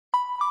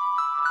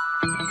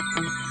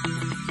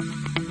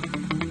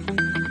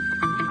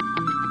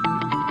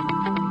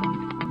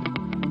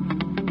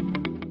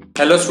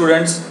Hello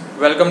students,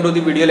 welcome to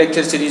the video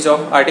lecture series of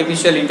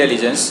Artificial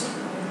Intelligence.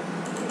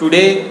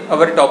 Today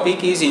our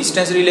topic is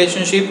instance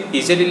relationship,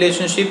 easy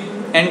relationship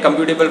and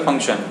computable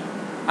function.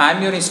 I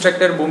am your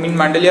instructor Bhumin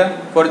Mandalya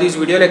for this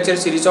video lecture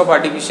series of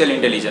Artificial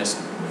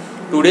Intelligence.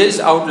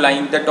 Today's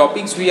outline, the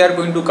topics we are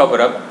going to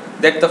cover up,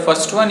 that the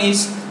first one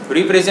is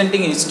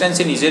representing instance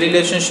in easy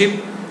relationship,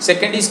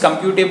 second is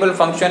computable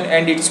function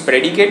and its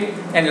predicate,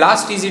 and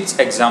last is its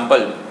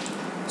example.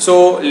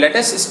 So let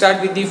us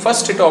start with the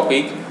first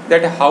topic,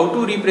 that how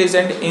to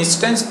represent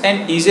instance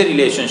and easy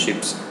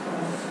relationships.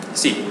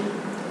 See,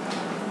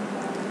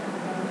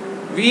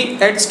 we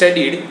had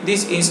studied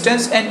this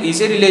instance and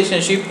easy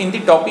relationship in the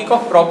topic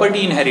of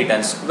property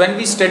inheritance when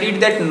we studied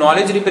that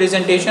knowledge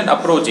representation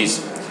approaches.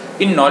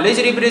 In knowledge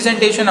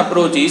representation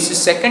approaches,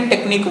 second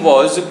technique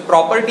was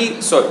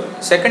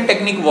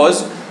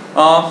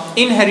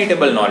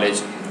inheritable knowledge.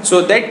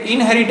 So that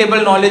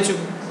inheritable knowledge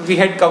we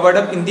had covered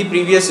up in the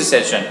previous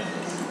session.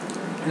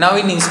 Now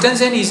in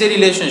instance and easy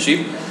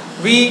relationship,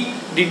 we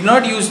did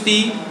not use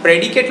the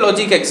predicate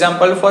logic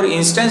example for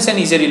instance and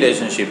easy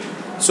relationship.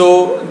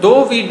 So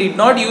though we did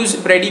not use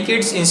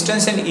predicates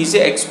instance and easy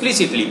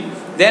explicitly,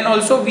 then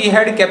also we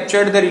had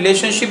captured the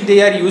relationship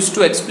they are used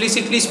to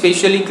explicitly,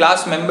 especially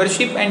class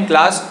membership and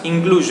class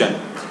inclusion.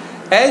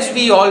 As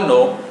we all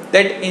know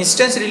that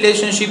instance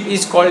relationship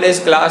is called as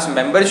class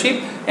membership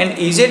and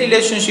easy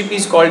relationship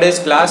is called as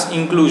class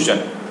inclusion,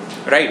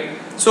 right?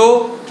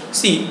 So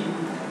see,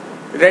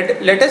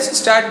 let us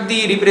start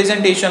the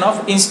representation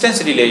of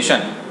instance relation.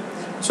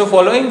 So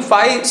following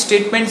 5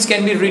 statements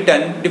can be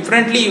written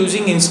differently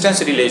using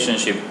instance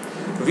relationship.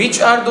 Which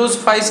are those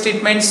 5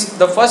 statements?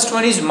 The first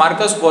one is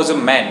Marcus was a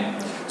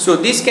man. So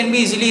this can be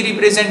easily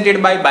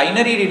represented by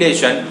binary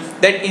relation,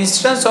 that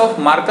instance of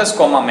Marcus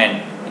comma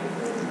man.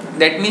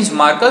 That means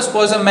Marcus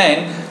was a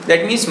man,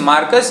 that means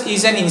Marcus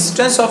is an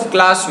instance of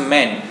class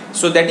man.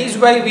 So that is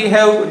why we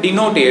have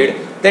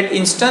denoted that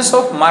instance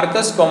of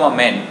Marcus comma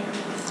man.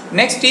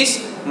 Next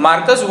is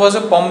Marcus was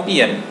a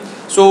Pompeian.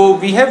 So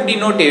we have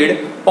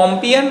denoted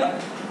Pompeian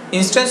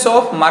instance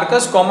of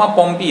Marcus comma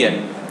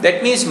Pompeian.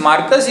 That means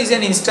Marcus is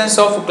an instance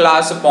of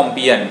class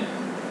Pompeian.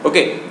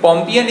 Okay,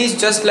 Pompeian is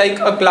just like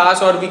a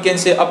class, or we can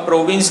say a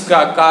province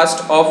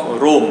caste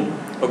of Rome.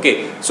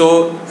 Okay,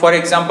 so for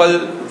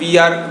example, we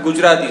are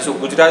Gujarati, so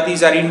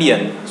Gujaratis are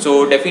Indian.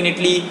 So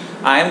definitely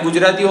I am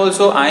Gujarati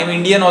also, I am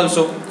Indian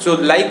also. So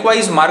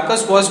likewise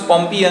Marcus was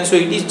Pompeian, so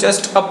it is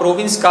just a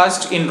province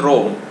caste in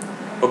Rome.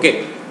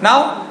 Okay,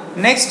 now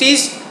next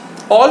is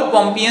all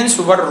Pompeians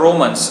were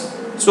Romans.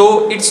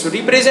 So its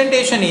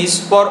representation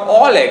is for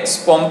all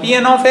x,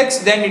 Pompeian of x,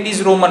 then it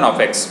is Roman of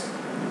x.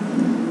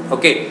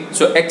 Okay,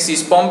 so x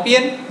is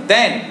Pompeian,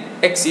 then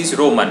x is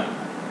Roman.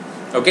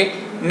 Okay,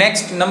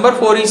 next number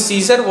 4 is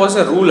Caesar was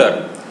a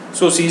ruler.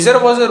 So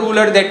Caesar was a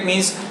ruler, that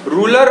means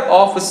ruler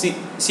of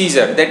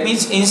Caesar, that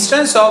means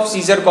instance of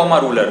Caesar comma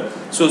ruler.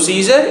 So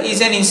Caesar is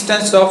an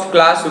instance of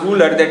class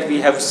ruler that we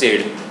have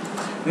said.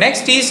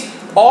 Next is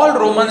all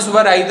Romans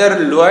were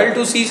either loyal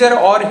to Caesar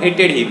or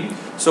hated him.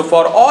 So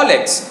for all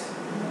x,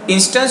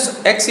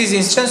 x is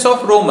instance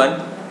of Roman,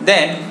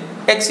 then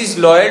x is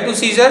loyal to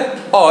Caesar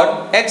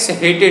or x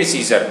hated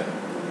Caesar,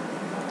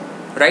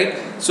 right?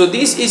 So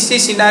this is the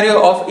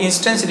scenario of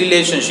instance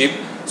relationship.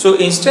 So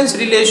instance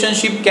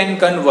relationship can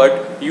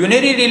convert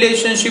unary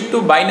relationship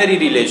to binary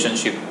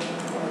relationship.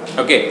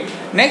 Okay,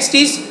 next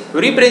is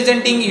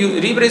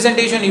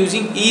representation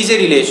using easy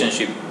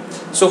relationship.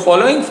 So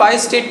following 5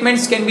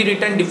 statements can be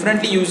written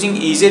differently using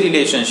easy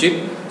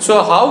relationship.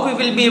 So how we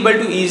will be able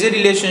to easy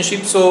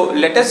relationship? So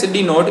let us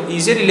denote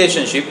easy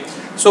relationship.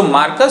 So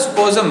Marcus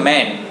was a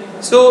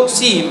man. So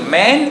see,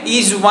 man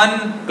is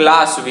one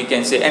class we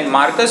can say, and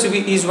Marcus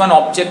is one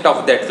object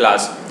of that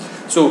class.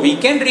 So we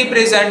can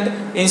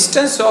represent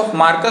instance of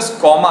Marcus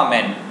comma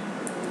man.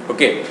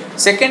 Okay.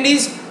 Second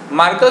is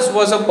Marcus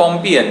was a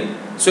Pompeian.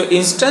 So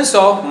instance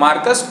of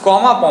Marcus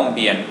comma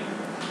Pompeian.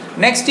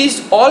 Next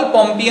is all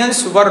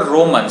Pompeians were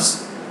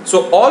Romans.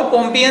 So all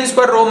Pompeians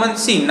were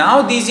Romans. See,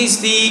 now this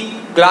is the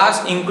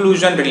class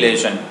inclusion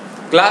relation.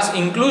 Class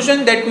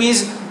inclusion, that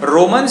means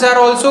Romans are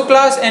also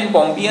class and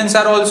Pompeians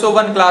are also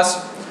one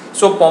class.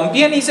 So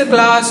Pompeian is a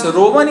class,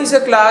 Roman is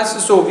a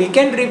class. So we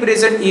can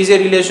represent easy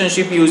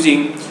relationship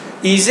using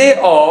easy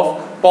of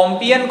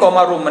Pompeian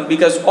comma Roman,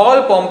 because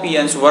all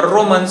Pompeians were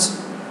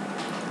Romans.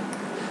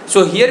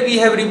 So here we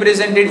have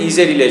represented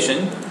easy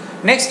relation.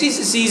 Next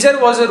is Caesar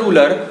was a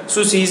ruler.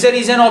 So Caesar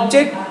is an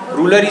object,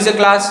 ruler is a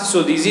class.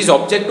 So this is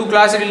object to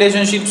class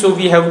relationship. So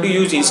we have to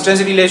use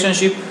instance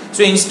relationship.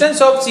 So instance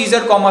of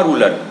Caesar comma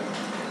ruler.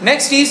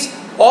 Next is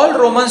all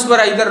Romans were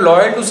either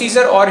loyal to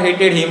Caesar or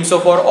hated him. So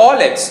for all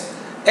x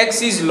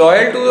is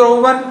loyal to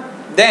Roman,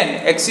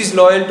 then x is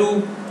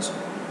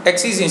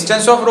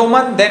instance of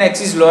Roman, then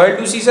x is loyal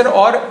to Caesar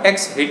or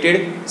x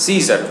hated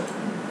Caesar.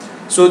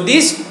 So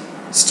these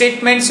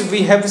statements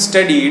we have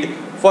studied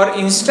for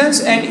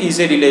instance and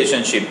easy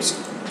relationships.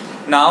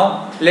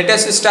 Now let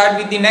us start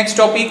with the next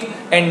topic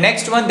and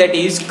next one, that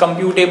is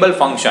computable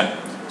function.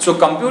 So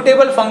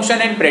computable function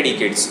and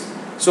predicates.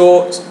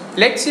 So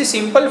let's say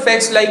simple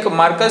facts like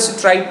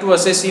Marcus tried to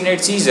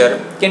assassinate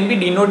Caesar can be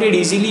denoted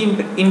easily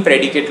in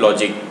predicate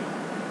logic.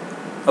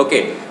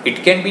 Okay,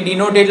 it can be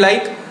denoted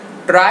like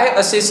try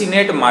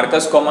assassinate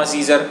Marcus comma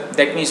Caesar.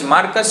 That means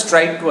Marcus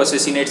tried to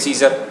assassinate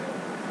Caesar.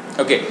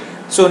 Okay,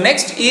 so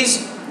next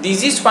is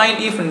this is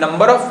fine if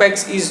number of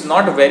facts is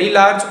not very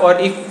large or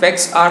if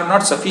facts are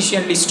not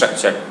sufficiently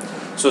structured.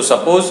 So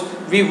suppose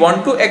we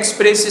want to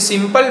express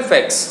simple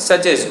facts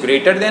such as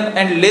greater than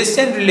and less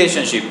than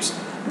relationships,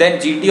 then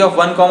gt of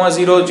 1 comma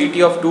 0,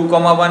 gt of 2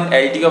 comma 1,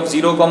 lt of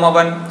 0 comma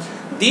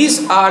 1.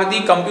 These are the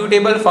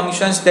computable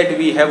functions that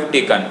we have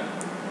taken.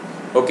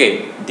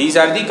 Okay, these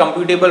are the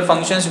computable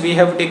functions we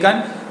have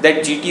taken,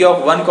 that gt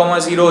of 1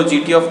 comma 0,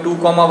 gt of 2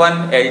 comma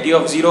 1, lt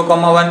of 0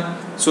 comma 1.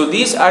 So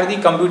these are the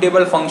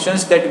computable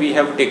functions that we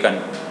have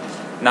taken.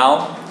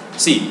 Now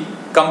see,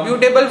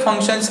 computable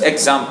functions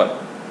example.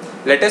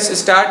 Let us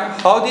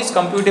start how this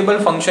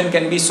computable function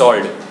can be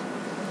solved.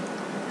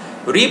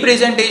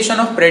 Representation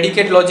of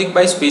predicate logic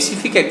by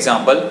specific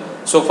example.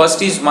 So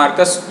first is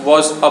Marcus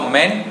was a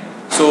man.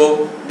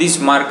 So this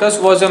Marcus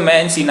was a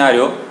man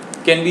scenario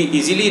can be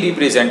easily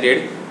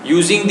represented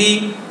using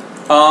the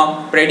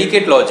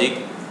predicate logic,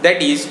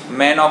 that is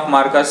man of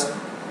Marcus.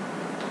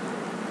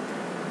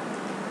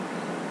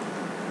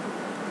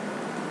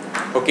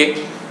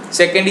 Okay,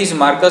 second is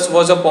Marcus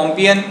was a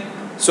Pompeian,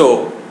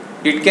 so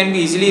it can be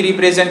easily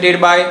represented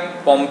by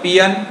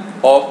Pompeian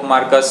of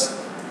Marcus.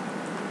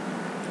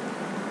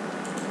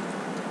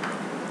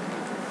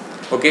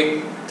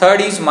 Okay, third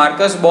is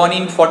Marcus born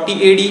in 40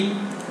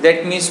 AD,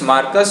 that means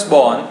Marcus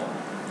born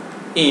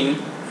in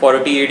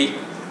 40 AD.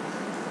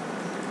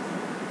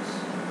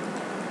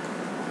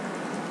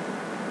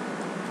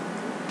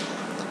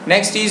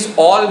 Next is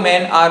all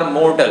men are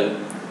mortal.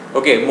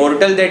 Okay,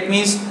 mortal, that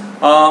means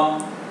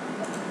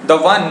the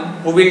one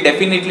who will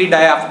definitely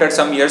die after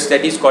some years,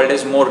 that is called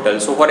as mortal.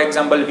 So for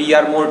example, we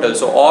are mortal,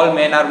 so all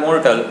men are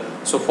mortal.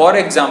 So for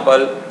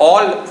example,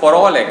 for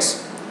all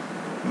x,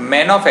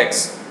 men of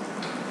x,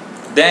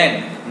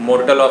 then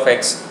mortal of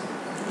x.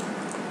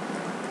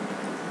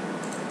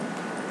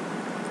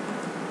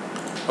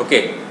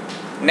 Okay,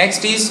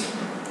 next is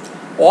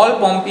all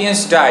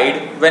Pompeians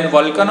died when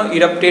volcano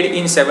erupted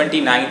in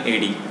 79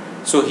 AD.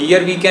 So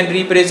here we can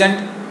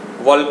represent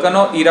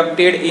volcano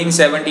erupted in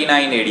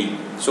 79 AD.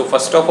 So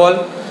first of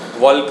all,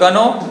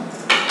 volcano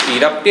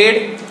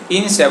erupted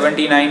in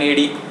 79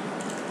 AD.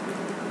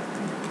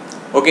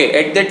 Okay,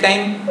 at that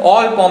time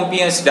all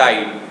Pompeians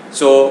died.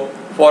 So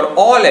for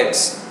all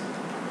x,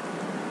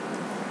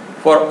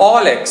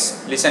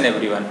 listen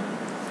everyone,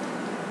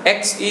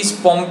 x is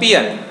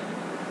Pompeian,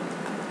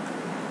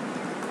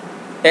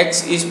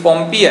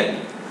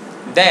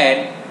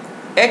 then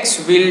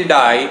x will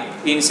die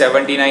in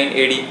 79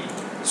 AD.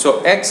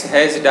 So x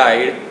has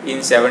died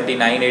in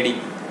 79 AD.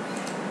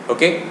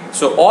 Okay,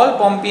 so all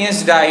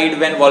Pompeians died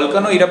when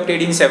volcano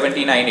erupted in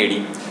 79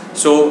 AD.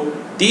 So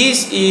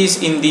this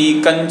is in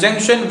the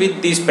conjunction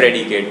with this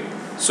predicate.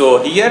 So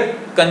here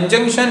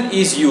conjunction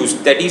is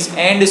used, that is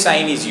and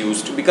sign is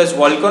used, because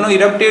volcano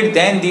erupted,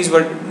 then this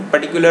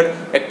particular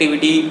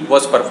activity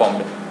was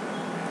performed.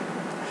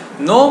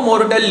 No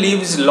mortal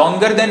lives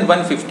longer than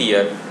 150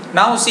 years.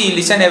 Now see,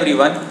 listen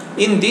everyone,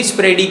 in this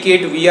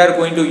predicate we are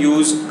going to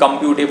use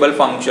computable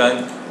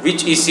function,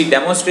 which is the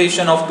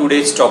demonstration of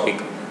today's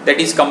topic, that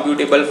is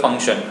computable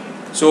function.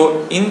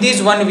 So in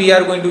this one we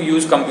are going to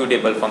use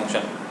computable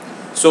function.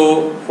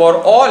 So for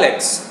all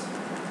x,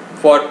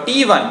 for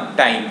t1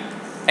 time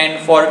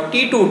and for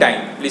t2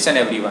 time, listen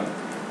everyone,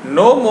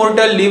 no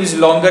mortal lives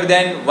longer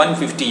than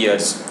 150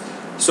 years.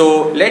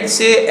 So let's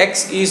say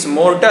x is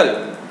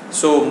mortal.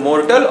 So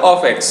mortal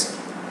of x,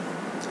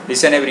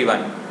 listen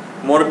everyone,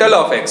 mortal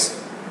of x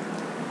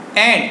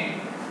and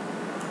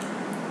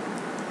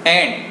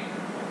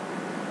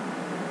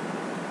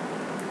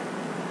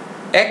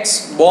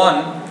x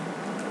born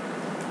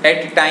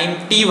at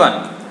time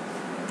t1.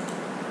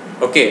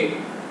 Okay,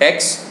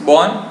 x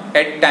born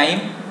at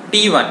time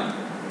t1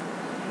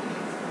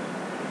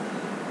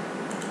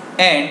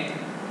 and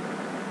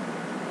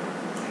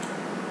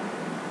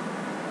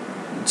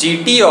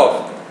gt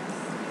of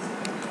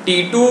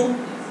t2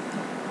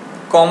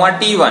 comma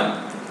t1,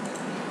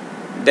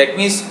 that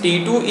means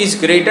t2 is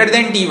greater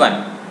than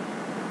t1.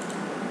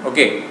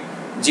 Okay,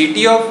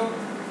 gt of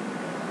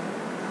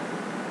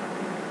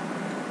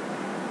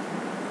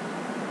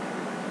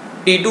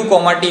t2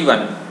 comma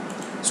t1.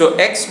 So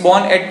x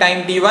born at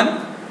time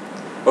t1,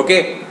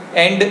 okay,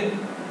 and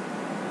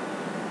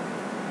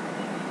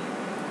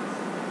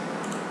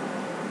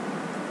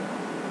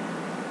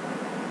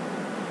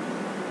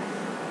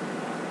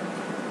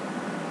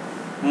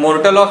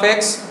mortal of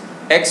x,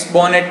 x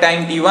born at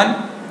time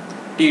t1,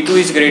 t2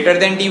 is greater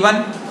than t1,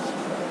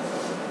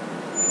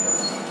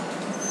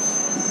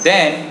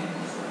 then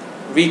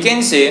we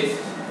can say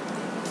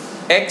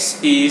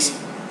x is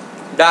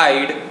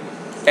died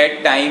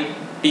at time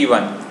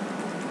t1,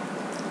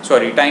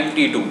 sorry, time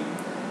t2.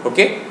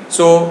 Okay,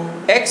 so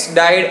x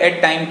died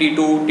at time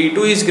t2,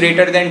 t2 is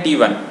greater than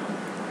t1,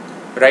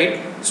 right?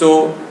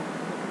 So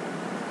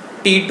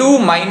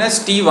t2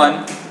 minus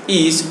t1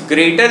 is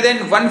greater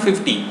than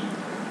 150.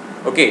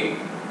 Okay,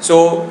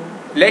 so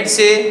let's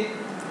say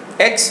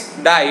x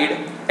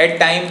died at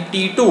time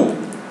t2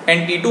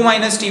 and t2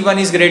 minus t1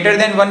 is greater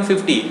than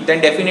 150,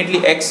 then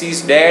definitely x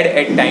is dead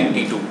at time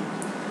t2.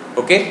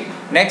 Okay,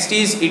 next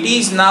is it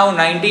is now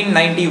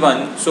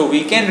 1991, so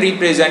we can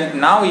represent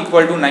now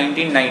equal to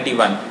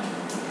 1991.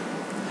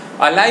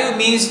 Alive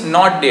means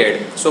not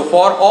dead, so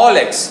for all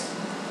x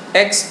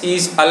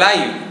is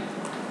alive,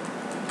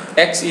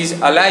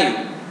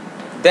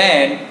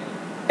 then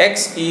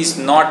x is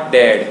not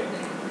dead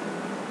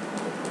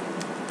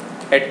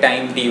at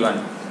time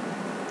t1.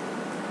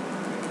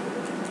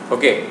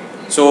 Okay,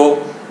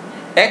 so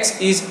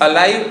x is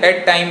alive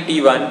at time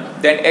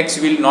t1, then x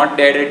will not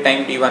dead at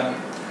time t1.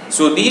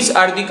 So these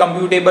are the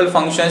computable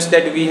functions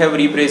that we have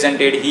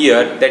represented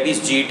here, that is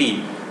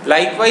GT.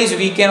 Likewise,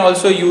 we can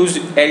also use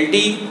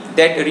LT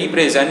that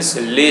represents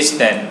less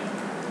than.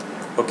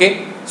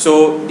 Okay,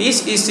 so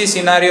this is the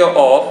scenario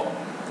of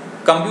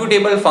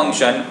computable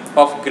function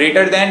of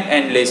greater than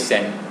and less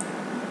than.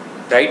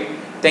 Right?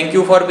 Thank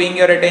you for paying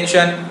your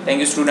attention. Thank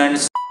you,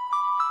 students.